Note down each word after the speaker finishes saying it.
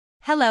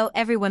Hello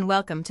everyone,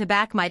 welcome to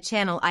back my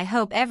channel. I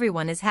hope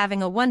everyone is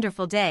having a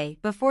wonderful day.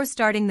 Before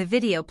starting the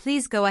video,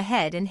 please go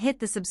ahead and hit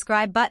the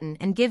subscribe button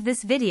and give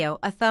this video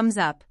a thumbs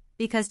up,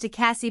 because to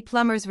Cassie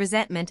Plummer's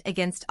resentment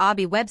against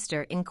Aubrey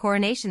Webster in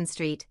Coronation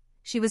Street,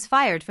 she was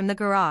fired from the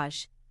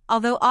garage.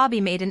 Although Aubrey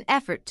made an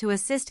effort to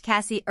assist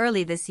Cassie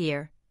early this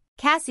year,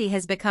 Cassie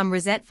has become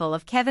resentful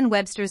of Kevin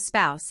Webster's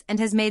spouse and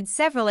has made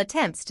several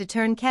attempts to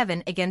turn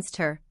Kevin against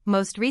her.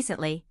 Most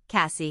recently,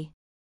 Cassie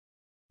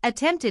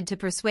attempted to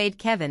persuade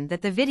Kevin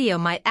that the video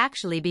might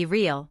actually be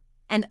real,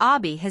 and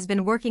Aubrey has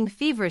been working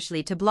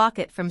feverishly to block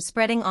it from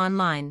spreading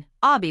online.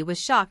 Aubrey was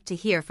shocked to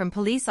hear from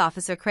police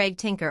officer Craig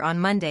Tinker on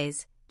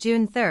Monday's,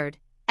 June 3rd,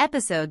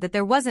 episode that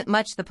there wasn't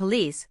much the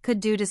police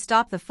could do to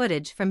stop the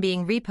footage from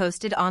being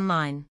reposted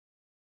online.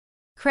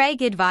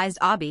 Craig advised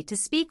Aubrey to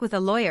speak with a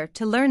lawyer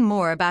to learn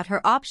more about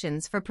her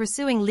options for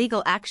pursuing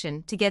legal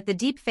action to get the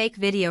deepfake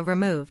video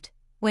removed,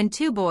 when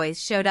two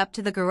boys showed up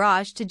to the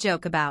garage to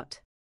joke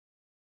about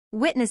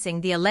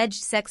witnessing the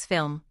alleged sex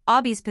film.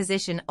 Aubrey's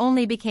position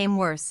only became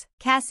worse.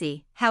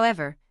 Cassie,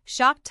 however,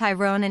 shocked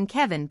Tyrone and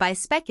Kevin by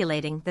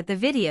speculating that the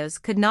videos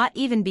could not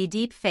even be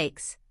deep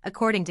fakes.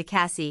 According to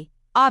Cassie,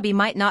 Aubrey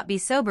might not be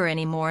sober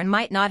anymore and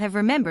might not have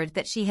remembered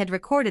that she had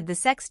recorded the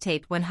sex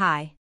tape when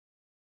high.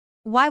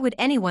 Why would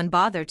anyone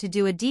bother to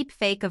do a deep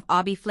fake of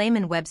Aubrey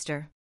Flamin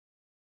Webster?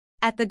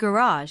 At the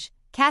garage,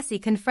 Cassie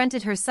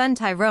confronted her son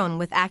Tyrone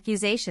with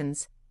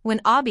accusations. When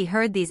Aubrey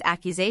heard these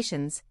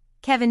accusations,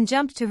 Kevin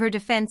jumped to her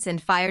defense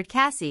and fired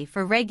Cassie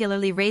for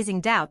regularly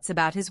raising doubts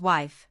about his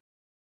wife.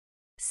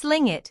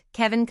 "Sling it,"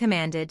 Kevin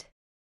commanded.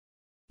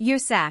 "You're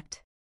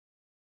sacked."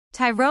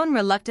 Tyrone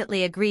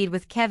reluctantly agreed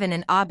with Kevin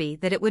and Aubrey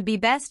that it would be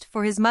best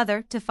for his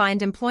mother to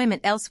find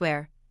employment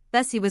elsewhere,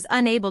 thus he was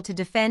unable to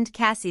defend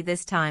Cassie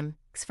this time.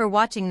 Thanks for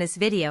watching this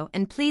video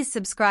and please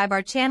subscribe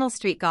our channel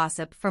Street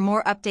Gossip for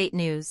more update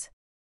news.